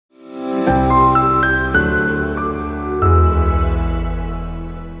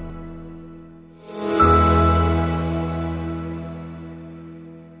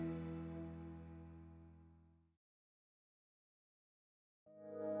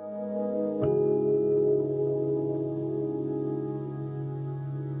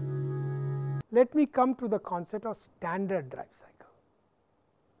let me come to the concept of standard drive cycle.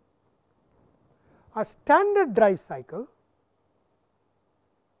 A standard drive cycle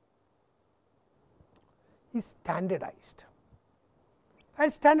is standardized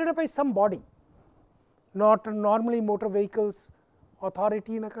and standardized by some body, not normally motor vehicles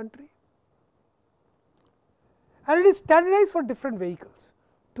authority in a country, and it is standardized for different vehicles,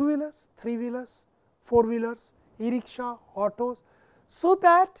 2-wheelers, 3-wheelers, 4-wheelers, e-rickshaw, autos, so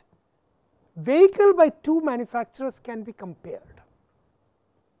that vehicle by two manufacturers can be compared.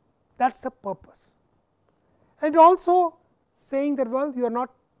 That is the purpose. And also saying that, well, you are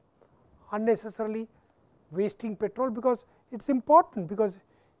not unnecessarily wasting petrol, because it is important, because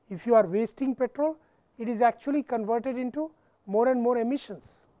if you are wasting petrol, it is actually converted into more and more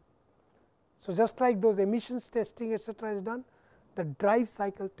emissions. So, just like those emissions testing etcetera is done, the drive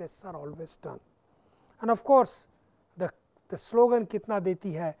cycle tests are always done. And of course, the slogan kitna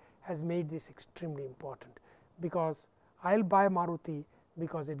deti hai has made this extremely important, because I will buy Maruti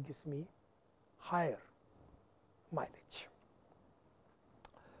because it gives me higher mileage.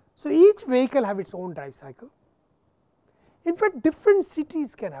 So, each vehicle have its own drive cycle. In fact, different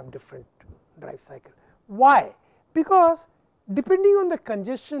cities can have different drive cycle. Why? Because depending on the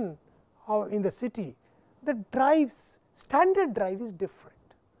congestion in the city, the drives standard drive is different.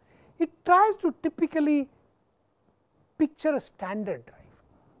 It tries to typically picture a standard drive,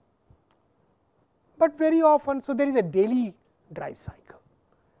 but very often, so there is a daily drive cycle,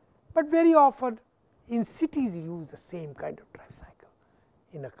 but very often in cities you use the same kind of drive cycle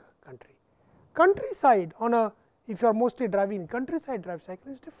in a country. Countryside, on a, if you are mostly driving in countryside, drive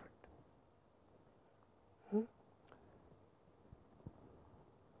cycle is different.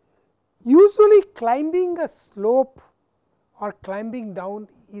 Usually climbing a slope or climbing down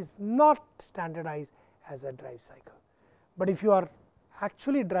is not standardized as a drive cycle, but if you are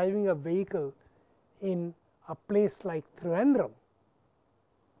actually driving a vehicle in a place like Trivandrum,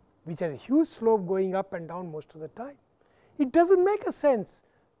 which has a huge slope going up and down most of the time, it does not make a sense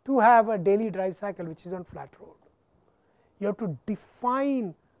to have a daily drive cycle which is on flat road. You have to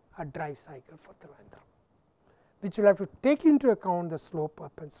define a drive cycle for Trivandrum, which will have to take into account the slope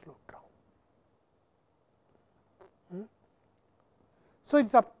up and slope down. So, it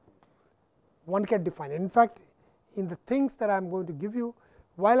is up, one can define. In fact, in the things that I am going to give you,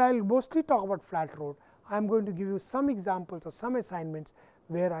 while I will mostly talk about flat road, I am going to give you some examples or some assignments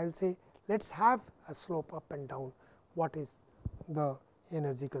where I will say, let us have a slope up and down, what is the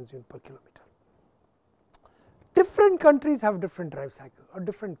energy consumed per kilometer. Different countries have different drive cycle or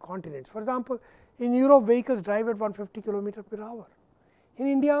different continents. For example, in Europe vehicles drive at 150 kilometer per hour. In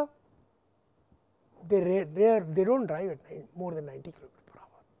India, they do not drive at more than 90 kilometer per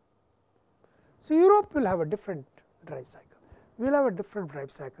hour. So, Europe will have a different drive cycle, we will have a different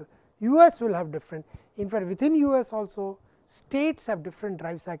drive cycle, US will have different. In fact, within US also states have different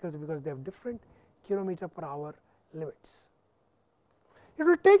drive cycles, because they have different kilometer per hour limits. It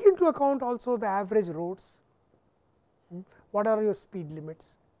will take into account also the average roads, what are your speed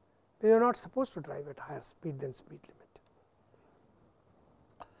limits, you are not supposed to drive at higher speed than speed limit.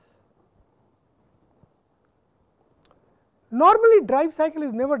 Normally, drive cycle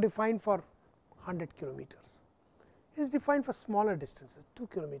is never defined for 100 kilometers, it is defined for smaller distances, 2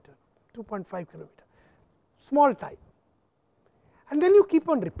 kilometer, 2.5 kilometer, small time, and then you keep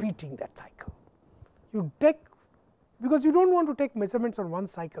on repeating that cycle. You take, because you do not want to take measurements on one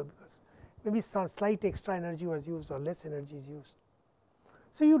cycle, because maybe some slight extra energy was used or less energy is used.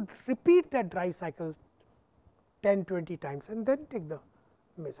 So, you repeat that drive cycle 10, 20 times and then take the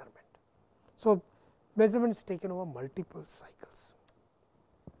measurement. So, measurements taken over multiple cycles.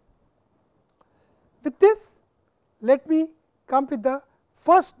 With this, let me come with the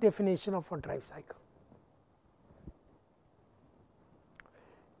first definition of a drive cycle.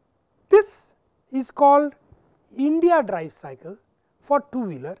 This is called India drive cycle for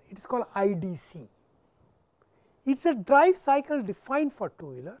two-wheeler, it is called IDC. It is a drive cycle defined for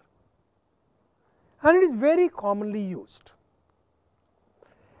two-wheeler and it is very commonly used.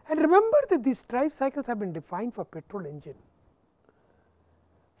 And remember that these drive cycles have been defined for petrol engine.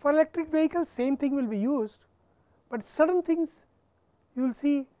 For electric vehicles, same thing will be used, but certain things you will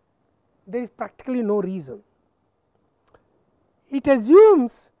see there is practically no reason. It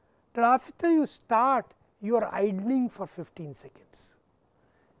assumes that after you start, you are idling for 15 seconds.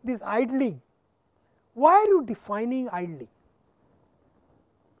 This idling, why are you defining idling?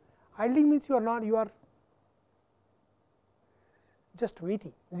 Idling means you are not, you are just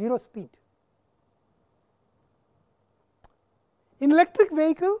waiting, 0 speed. In electric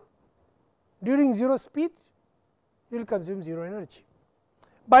vehicle, during 0 speed, you will consume 0 energy,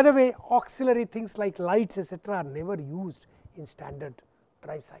 By the way, auxiliary things like lights etc. are never used in standard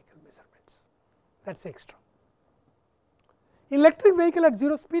drive cycle measurements, that is extra. In electric vehicle at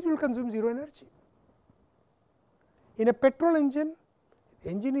 0 speed will consume 0 energy. In a petrol engine, the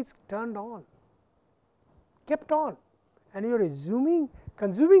engine is turned on, kept on, and you are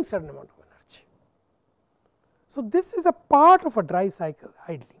consuming certain amount of energy. So, this is a part of a drive cycle,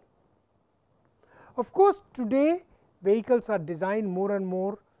 idling. Of course, today vehicles are designed more and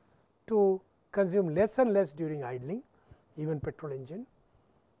more to consume less and less during idling, even petrol engine.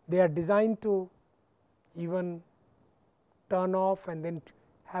 They are designed to even turn off and then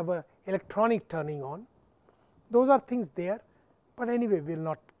have a electronic turning on. Those are things there, but anyway we will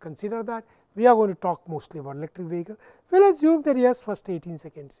not consider that. We are going to talk mostly about electric vehicle. We will assume that yes, first 18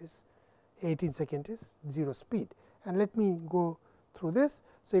 seconds is 0 speed, and let me go through this.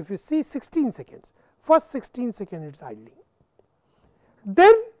 So, if you see 16 seconds, first 16 seconds it is idling.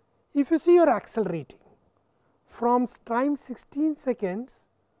 Then if you see your accelerating from time 16 seconds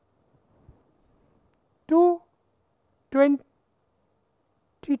to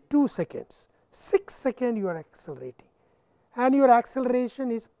 22 seconds, 6 seconds you are accelerating, and your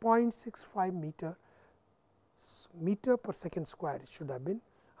acceleration is 0.65 meter per second square. It should have been,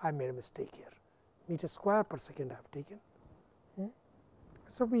 I made a mistake here, meter square per second I have taken.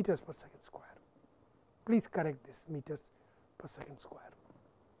 So, meters per second square. Please correct this, meters per second square.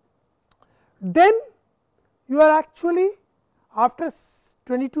 Then you are actually after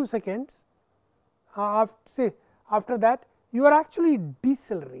 22 seconds, after that you are actually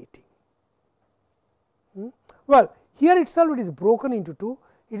decelerating. Well, here itself it is broken into two.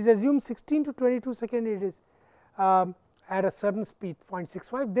 It is assumed 16 to 22 seconds it is at a certain speed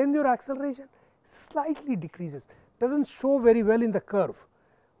 0.65, then your acceleration slightly decreases, does not show very well in the curve.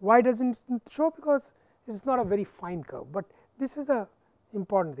 Why does it not show? Because it is not a very fine curve, but this is the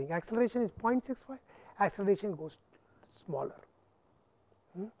important thing. Acceleration is 0.65, acceleration goes smaller.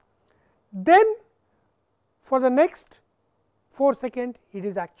 Then for the next 4 seconds it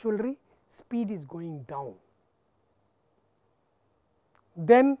is actually speed is going down.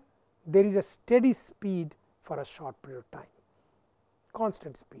 Then there is a steady speed for a short period of time,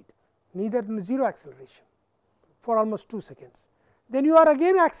 constant speed, neither 0 acceleration for almost 2 seconds. Then you are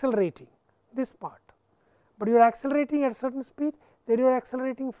again accelerating this part, but you are accelerating at a certain speed, then you are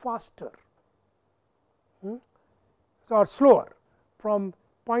accelerating faster or slower, from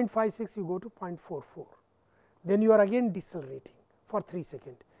 0.56 you go to 0.44, then you are again decelerating for 3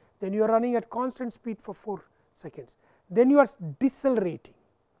 seconds, then you are running at constant speed for 4 seconds, then you are decelerating,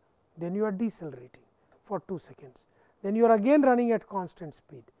 for 2 seconds, then you are again running at constant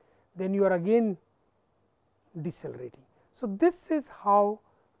speed, then you are again decelerating. So, this is how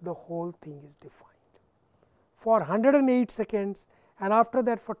the whole thing is defined for 108 seconds, and after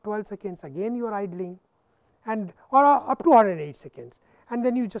that for 12 seconds again you are idling, and or up to 108 seconds, and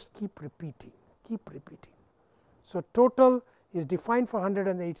then you just keep repeating. So, total is defined for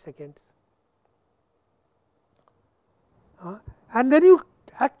 108 seconds, and then you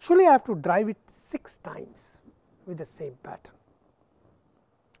actually have to drive it 6 times with the same pattern.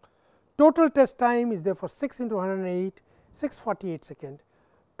 Total test time is therefore 6 into 108, 648 seconds.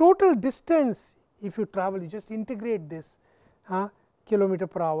 Total distance, if you travel, you just integrate this kilometer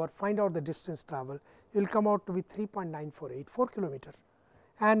per hour, find out the distance travel, you will come out to be 3.9484 kilometer,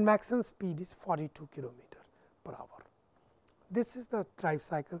 and maximum speed is 42 kilometer per hour. This is the drive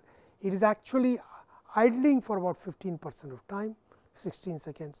cycle. It is actually idling for about 15% of time, 16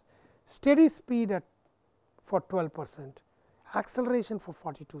 seconds, steady speed at for 12%, acceleration for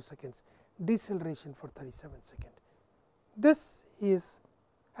 42 seconds, deceleration for 37 seconds. This is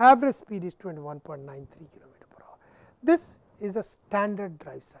average speed is 21.93 kilometer per hour. This is a standard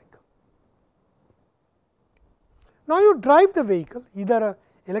drive cycle. Now, you drive the vehicle, either a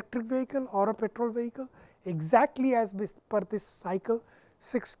electric vehicle or a petrol vehicle, exactly as per this cycle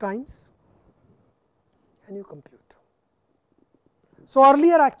 6 times, and you compute. So,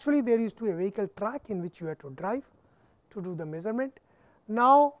 earlier actually there used to be a vehicle track in which you had to drive to do the measurement.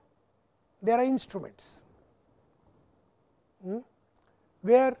 Now, there are instruments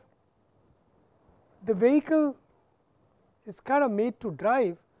where the vehicle is kind of made to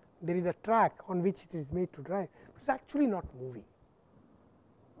drive, there is a track on which it is made to drive, it is actually not moving,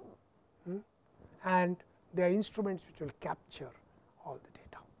 and there are instruments which will capture all the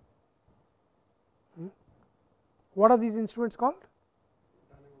data. What are these instruments called?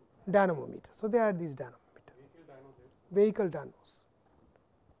 Dynamometer. So, they are these dynamometer, vehicle dynos.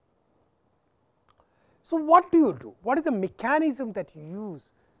 So, what do you do? What is the mechanism that you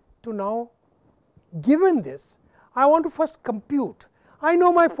use to now, given this, I want to first compute. I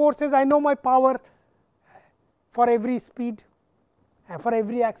know my forces, I know my power for every speed and for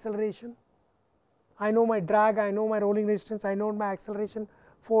every acceleration. I know my drag, I know my rolling resistance, I know my acceleration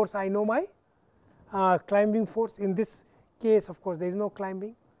force, I know my climbing force. In this case, of course, there is no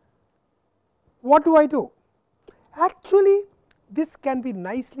climbing. What do I do? Actually, this can be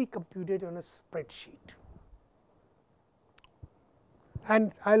nicely computed on a spreadsheet,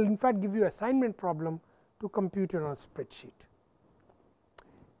 and I will in fact give you assignment problem to compute it on a spreadsheet.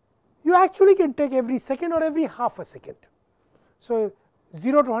 You actually can take every second or every half a second. So,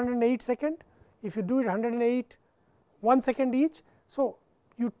 0 to 108 second, if you do it 108 1 second each. So,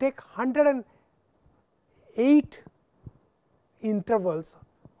 you take 108 intervals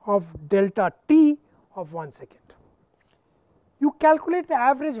of delta t of 1 second. You calculate the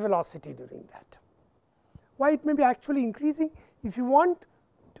average velocity during that. Why it may be actually increasing? If you want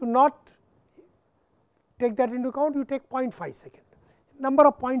to not take that into account, you take 0.5 second. Number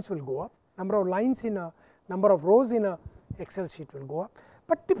of points will go up, number of lines in a number of rows in a Excel sheet will go up,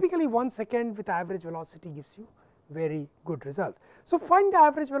 but typically 1 second with average velocity gives you very good result. So, find the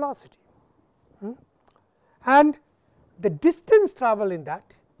average velocity and the distance travel in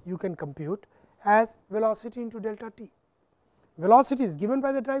that you can compute as velocity into delta t. Velocity is given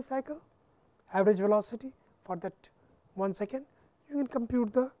by the drive cycle, average velocity for that 1 second, you can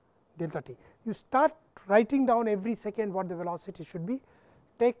compute the delta t. You start writing down every second what the velocity should be,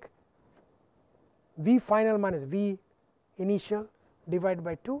 take v final minus v initial divided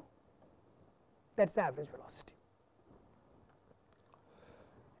by 2, that is the average velocity.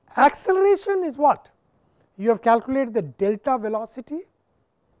 Acceleration is what? You have calculated the delta velocity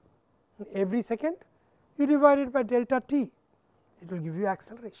every second, you divide it by delta t, it will give you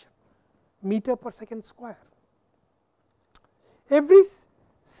acceleration, meter per second square. Every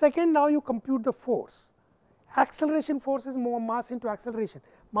second now you compute the force. Acceleration force is more mass into acceleration.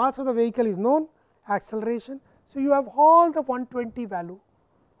 Mass of the vehicle is known, acceleration. So, you have all the 120 value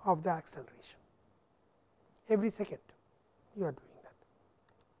of the acceleration every second you are doing that.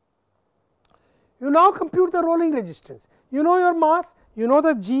 You now compute the rolling resistance. You know your mass, you know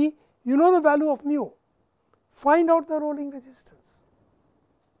the g, you know the value of mu. Find out the rolling resistance.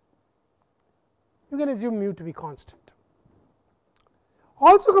 You can assume mu to be constant.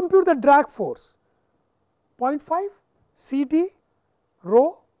 Also compute the drag force, 0.5 C d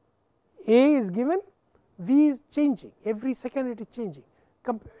rho A is given, V is changing, every second it is changing,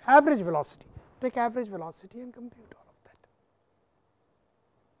 average velocity, take average velocity and compute all of that.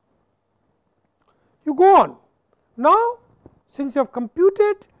 You go on. Now, since you have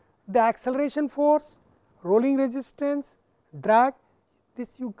computed the acceleration force, rolling resistance, drag,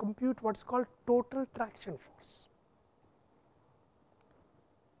 this you compute what is called total traction force.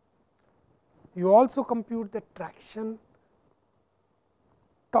 You also compute the traction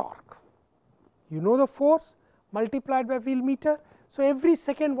torque. You know the force multiplied by wheel meter. So, every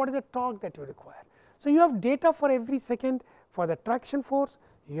second what is the torque that you require. So, you have data for every second for the traction force,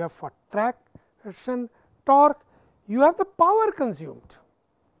 you have for traction torque, you have the power consumed.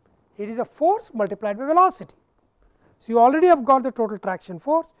 It is a force multiplied by velocity. So, you already have got the total traction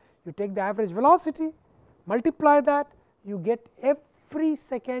force, you take the average velocity, multiply that, you get every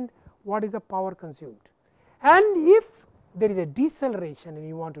second what is the power consumed. And if there is a deceleration and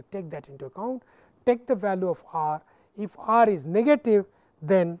you want to take that into account, take the value of r. If r is negative,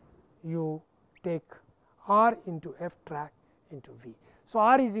 then you take r into f track into v. So,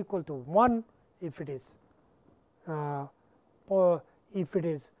 r is equal to 1 if it is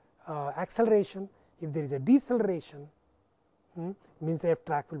acceleration. If there is a deceleration, means f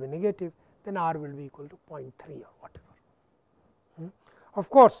track will be negative, then r will be equal to 0.3 or whatever. Of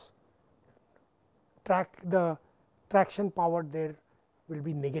course, the traction power there will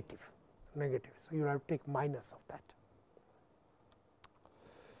be negative. So, you have to take minus of that.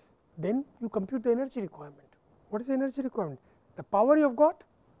 Then you compute the energy requirement. What is the energy requirement? The power you have got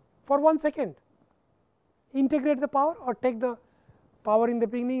for 1 second. Integrate the power or take the power in the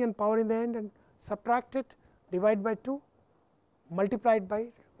beginning and power in the end and subtract it, divide by 2, multiply it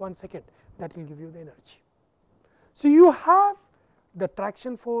by 1 second, that will give you the energy. So, you have the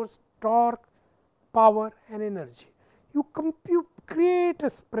traction force, torque, power and energy. You create a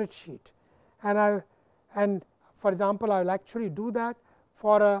spreadsheet, and for example, I will actually do that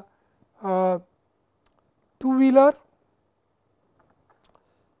for a two-wheeler,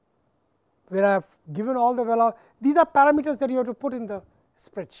 where I have given all the velocity. These are parameters that you have to put in the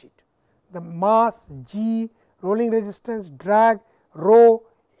spreadsheet: the mass, g, rolling resistance, drag, rho,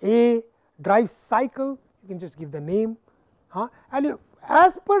 a, drive cycle. You can just give the name, and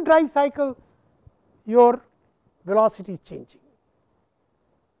as per drive cycle, your velocity is changing.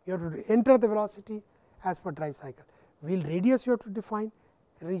 you have to enter the velocity as per drive cycle. Wheel radius you have to define,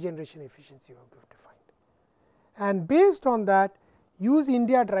 regeneration efficiency you have to define. And based on that, use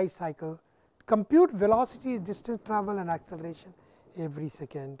India drive cycle, compute velocity, distance travel and acceleration every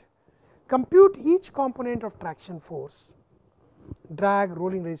second, compute each component of traction force, drag,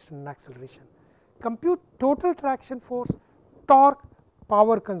 rolling resistance and acceleration, compute total traction force, torque,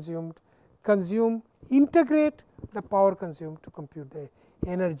 power consumed, integrate the power consumed to compute the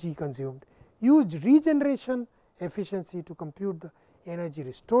energy consumed, use regeneration efficiency to compute the energy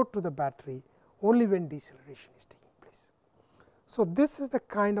restored to the battery only when deceleration is taking place. So, this is the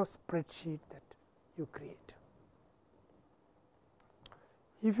kind of spreadsheet that you create.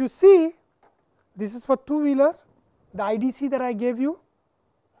 If you see, this is for two-wheeler, the IDC that I gave you,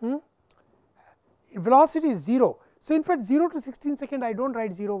 velocity is 0. So, in fact, 0 to 16 second I do not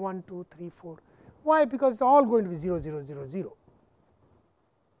write 0, 1, 2, 3, 4. Why? Because it is all going to be 0, 0, 0, 0.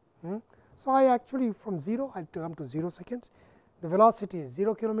 So, I actually from 0 I come to 0 seconds, the velocity is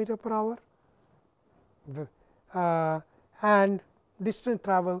 0 kilometer per hour and distance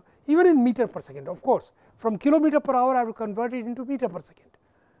travel even in meter per second. Of course, from kilometer per hour I will convert it into meter per second.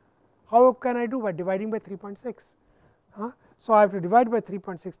 How can I do? By dividing by 3.6. So, I have to divide by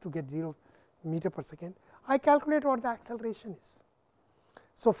 3.6 to get 0 meter per second. I calculate what the acceleration is.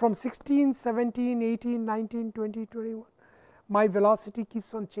 So, from 16, 17, 18, 19, 20, 21, my velocity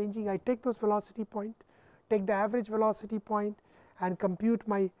keeps on changing. I take those velocity point, take the average velocity point and compute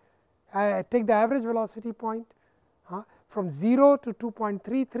my take the average velocity point from 0 to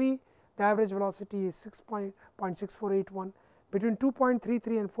 2.33, the average velocity is 6.6481. Between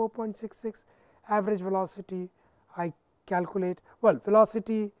 2.33 and 4.66 average velocity I calculate, well,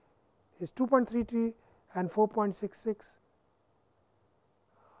 velocity is 2.33 and 4.66.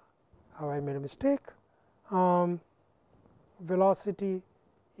 I made a mistake. Velocity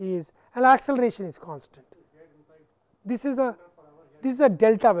is, and acceleration is constant. This is a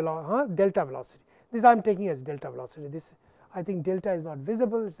delta velocity. This I am taking as delta velocity. This I think delta is not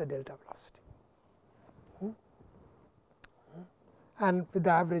visible, it is a delta velocity. And with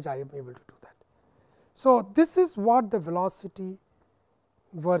the average I am able to do that. So, this is what the velocity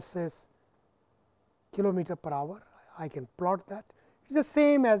versus kilometer per hour, I can plot that. It is the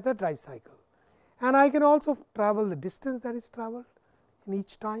same as the drive cycle, and I can also travel the distance that is travelled in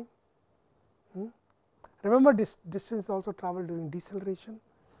each time. Remember, this distance also travelled during deceleration.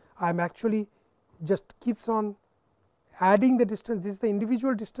 I am actually just keeps on adding the distance. This is the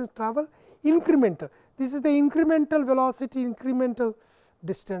individual distance travel, incremental. This is the incremental velocity, incremental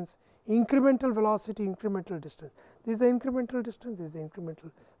distance, incremental velocity, incremental distance. This is the incremental distance, this is the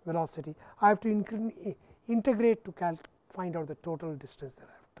incremental velocity. I have to integrate to find out the total distance that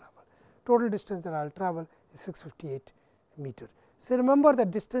I have travelled. Total distance that I will travel is 658 meter. So, remember the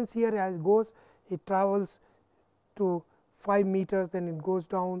distance here as goes, it travels to 5 meters, then it goes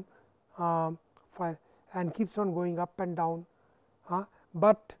down 5 and keeps on going up and down.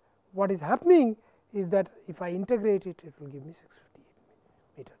 But what is happening is that if I integrate it, it will give me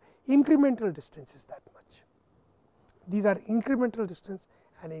 658 meter. Incremental distance is that much. These are incremental distance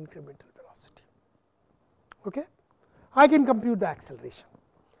and incremental velocity. Okay? I can compute the acceleration.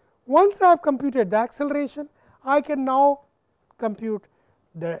 Once I have computed the acceleration, I can now compute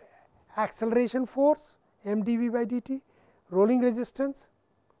the acceleration force mdv by dt, rolling resistance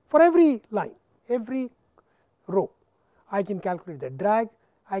for every line, every row. I can calculate the drag,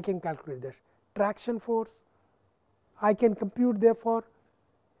 I can calculate the traction force, I can compute therefore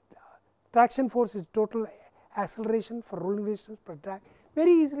traction force is total acceleration for rolling resistance per drag,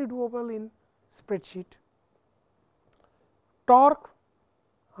 very easily doable in spreadsheet. Torque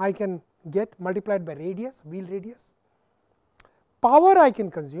I can get multiplied by radius, wheel radius. Power I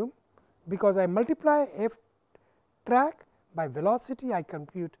can consume because I multiply f drag by velocity, I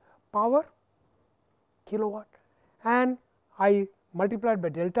compute power kilowatt, and I multiplied by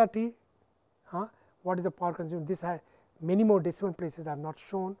delta t. What is the power consumed? This has many more decimal places I have not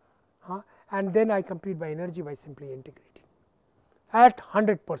shown, and then I compute by energy by simply integrating at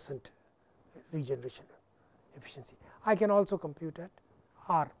 100% regeneration efficiency. I can also compute at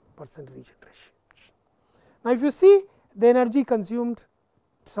r percent regeneration. Now, if you see the energy consumed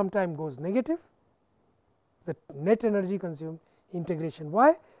sometime goes negative, the net energy consumed integration.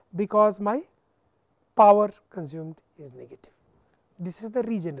 Why? Because my power consumed is negative. This is the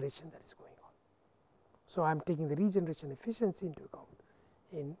regeneration that is going on. So, I am taking the regeneration efficiency into account.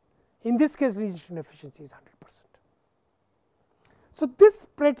 In this case, regeneration efficiency is 100%. So, this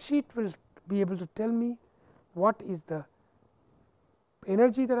spreadsheet will be able to tell me what is the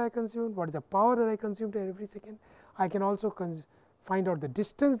energy that I consumed, what is the power that I consumed every second. I can also find out the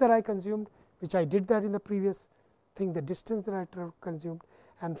distance that I consumed, which I did that in the previous thing, the distance that I consumed,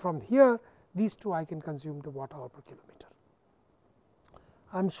 and from here these two I can consume the watt hour per kilometer.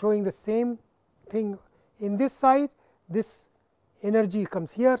 I am showing the same thing in this side, this energy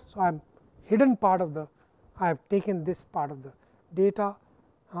comes here. So, I am hidden part of the, I have taken this part of the data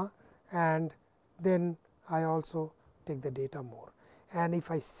and then I also take the data more. And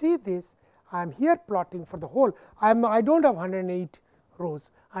if I see this, I am here plotting for the whole, I do not have 108 rows,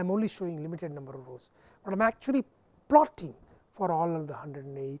 I am only showing limited number of rows, but I am actually plotting for all of the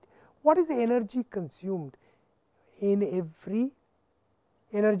 108. What is the energy consumed in every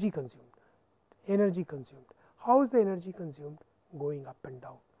energy consumed? Energy consumed. How is the energy consumed? Going up and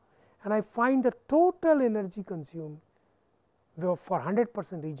down. And I find the total energy consumed for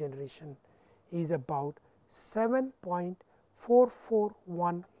 100% regeneration is about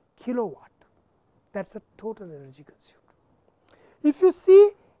 7.441 kilowatt. That is the total energy consumed. If you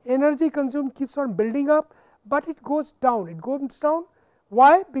see, energy consumed keeps on building up, but it goes down. It goes down.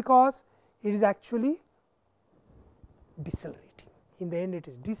 Why? Because it is actually decelerating. In the end, it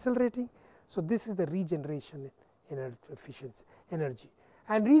is decelerating. So, this is the regeneration energy efficiency energy,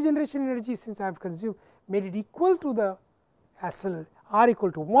 and regeneration energy, since I have consumed made it equal to the SL R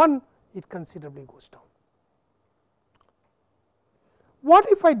equal to 1, it considerably goes down. What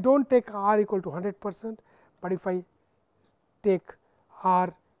if I do not take R equal to 100%, but if I take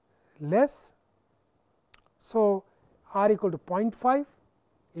R less? So, R equal to 0.5,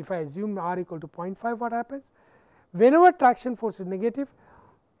 if I assume R equal to 0.5, what happens? Whenever traction force is negative,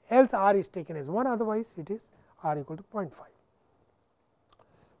 else R is taken as 1, otherwise it is R equal to 0.5.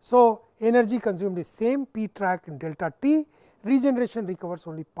 So, energy consumed is same P track and delta T, regeneration recovers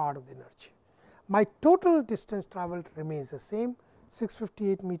only part of the energy. My total distance travelled remains the same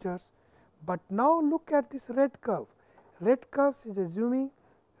 658 meters, but now look at this red curve. Red curve is assuming,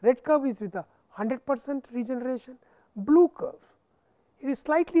 red curve is with a 100% regeneration, blue curve it is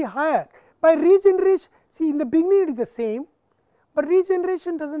slightly higher. By regeneration, see in the beginning it is the same, but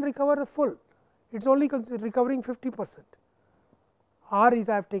regeneration does not recover the full, it is only recovering 50%. R is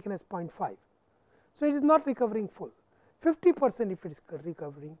I have taken as 0.5. So, it is not recovering full, 50% if it is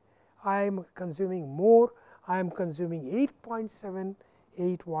recovering, I am consuming more, I am consuming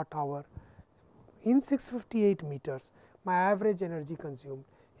 8.78 watt hour in 658 meters, my average energy consumed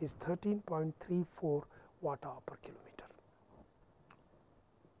is 13.34 watt hour per kilometer.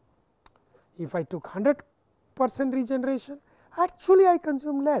 If I took 100% regeneration, actually I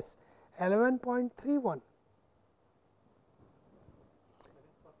consume less, 11.31.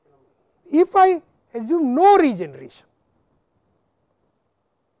 If I assume no regeneration,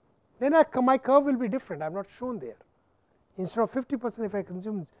 then my curve will be different, I have not shown there. Instead of 50%, if I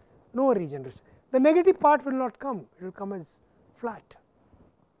consume no regeneration, the negative part will not come, it will come as flat.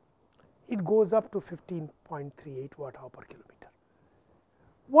 It goes up to 15.38 watt hour per kilometer.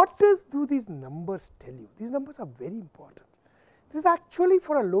 What do these numbers tell you? These numbers are very important. This is actually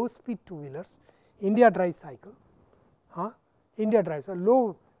for a low speed two wheelers, India drive cycle, India drive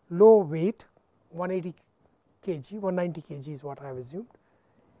cycle, low weight, 180 kg, 190 kg is what I have assumed.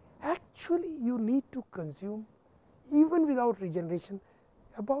 Actually, you need to consume, even without regeneration,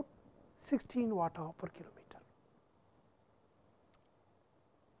 about 16 watt hour per kilometer.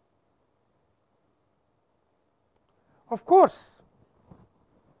 Of course,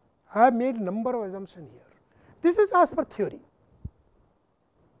 I have made a number of assumptions here. This is as per theory,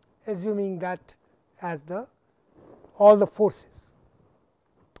 assuming that as all the forces.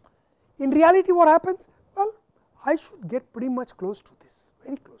 In reality, what happens? Well, I should get pretty much close to this,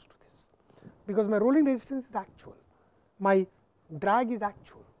 very close to this, because my rolling resistance is actual, my drag is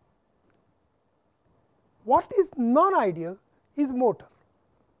actual. What is non-ideal is motor.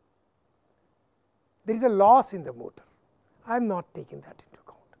 There is a loss in the motor, I am not taking that into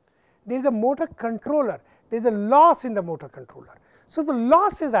account. There is a motor controller, there is a loss in the motor controller. So, the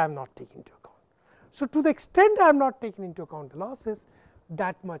losses I am not taking into account. So, to the extent I am not taking into account the losses,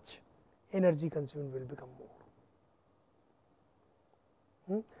 that much energy consumed will become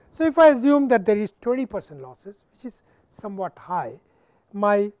more. So, if I assume that there is 20% losses, which is somewhat high,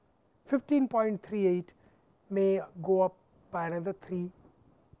 my 15.38 may go up by another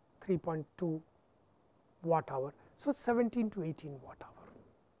 3.2 watt hour. So, 17 to 18 watt hour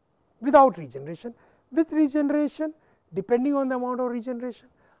without regeneration. With regeneration, depending on the amount of regeneration,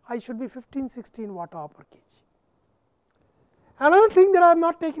 I should be 15-16 watt hour per kg. Another thing that I am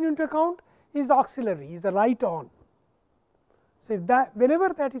not taking into account is auxiliary, is the light on. So, if that whenever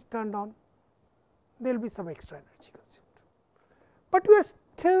that is turned on, there will be some extra energy consumed. But we are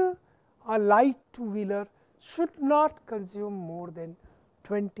still a light two wheeler, should not consume more than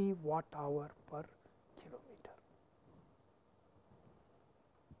 20 watt hour per kilometer.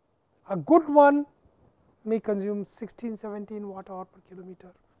 A good one may consume 16-17 watt hour per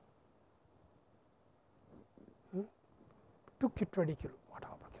kilometer to 20 kilowatt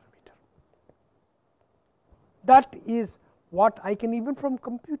hour per kilometer. That is what I can, even from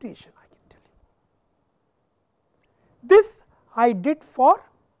computation I can tell you. This I did for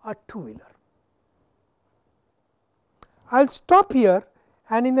a two-wheeler. I will stop here,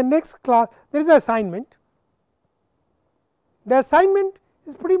 and in the next class there is an assignment. The assignment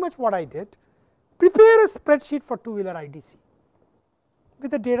is pretty much what I did. Prepare a spreadsheet for two-wheeler IDC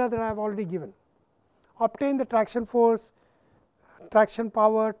with the data that I have already given. Obtain the traction force, traction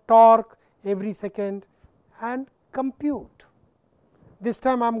power, torque every second, and compute. This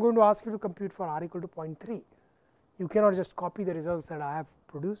time I am going to ask you to compute for r equal to 0.3. You cannot just copy the results that I have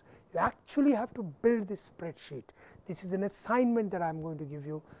produced. You actually have to build this spreadsheet. This is an assignment that I am going to give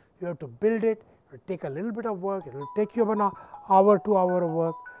you. You have to build it. It will take a little bit of work. It will take you about an hour, 2 hours of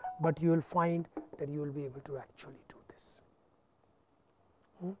work, but you will find that you will be able to actually do this.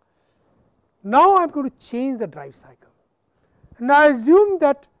 Now I am going to change the drive cycle. And I assume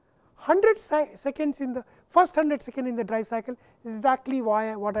that 100 seconds in the first 100 seconds in the drive cycle is exactly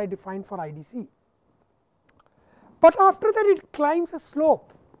what I defined for IDC. But after that it climbs a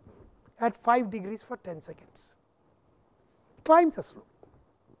slope at 5 degrees for 10 seconds, climbs a slope,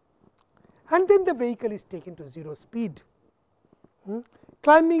 and then the vehicle is taken to 0 speed.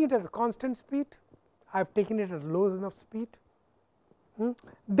 Climbing it at a constant speed, I have taken it at a low enough speed,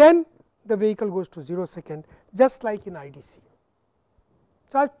 then the vehicle goes to 0 second, just like in IDC.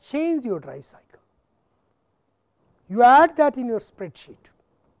 So, I have changed your drive cycle. You add that in your spreadsheet,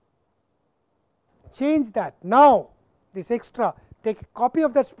 change that. Now, this extra, take a copy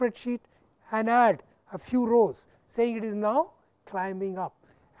of that spreadsheet and add a few rows saying it is now climbing up.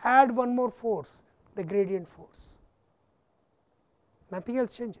 Add one more force, the gradient force. Nothing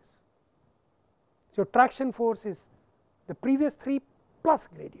else changes. So, traction force is the previous 3 plus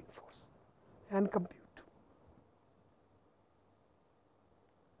gradient force, and compute.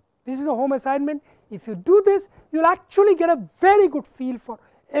 This is a home assignment. If you do this, you will actually get a very good feel for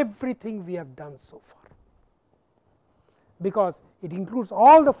everything we have done so far, because it includes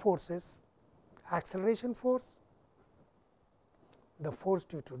all the forces: acceleration force, the force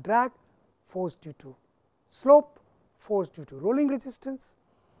due to drag, force due to slope, force due to rolling resistance.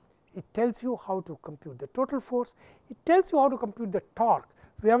 It tells you how to compute the total force. It tells you how to compute the torque.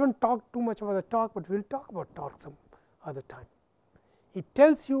 We have not talked too much about the torque, but we will talk about torque some other time. It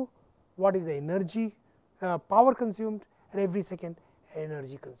tells you what is the energy, power consumed, and every second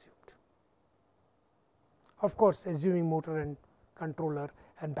energy consumed. Of course, assuming motor and controller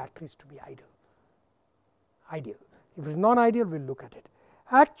and batteries to be ideal. If it is non-ideal, we will look at it.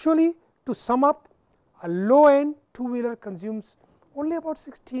 Actually, to sum up, a low end two-wheeler consumes only about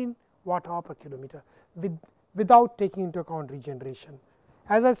 16 watt hour per kilometer without taking into account regeneration.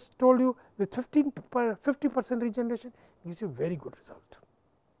 As I told you, with 50% regeneration gives you a very good result.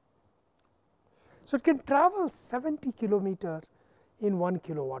 So, it can travel 70 kilometer in 1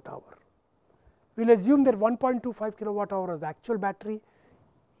 kilowatt hour. We will assume that 1.25 kilowatt hour is the actual battery.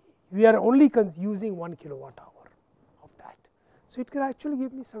 We are only using 1 kilowatt hour of that. So, it can actually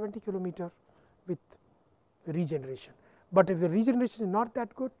give me 70 kilometer with regeneration. But if the regeneration is not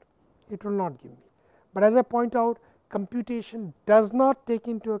that good, it will not give me. But as I point out, computation does not take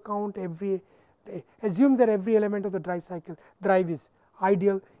into account assumes that every element of the drive is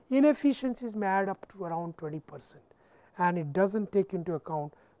ideal. Inefficiencies may add up to around 20%, and it does not take into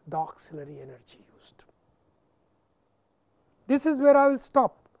account the auxiliary energy used. This is where I will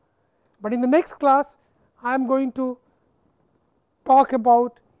stop, but in the next class I am going to talk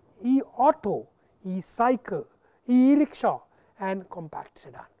about e-auto, e-cycle, e-rickshaw and compact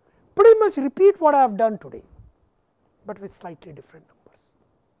sedan. Pretty much repeat what I have done today, but with slightly different numbers.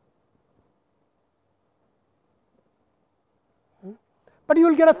 But you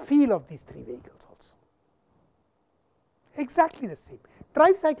will get a feel of these 3 vehicles also. Exactly the same.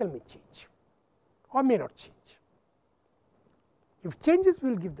 Drive cycle may change or may not change. If changes, we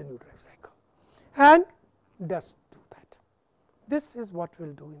will give the new drive cycle, and does do that. This is what we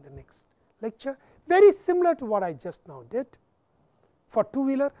will do in the next lecture, very similar to what I just now did for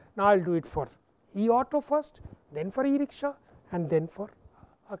two-wheeler. Now, I will do it for e-auto first, then for e-rickshaw, and then for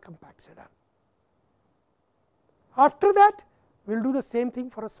a compact sedan. After that, we will do the same thing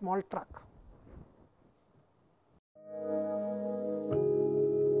for a small truck.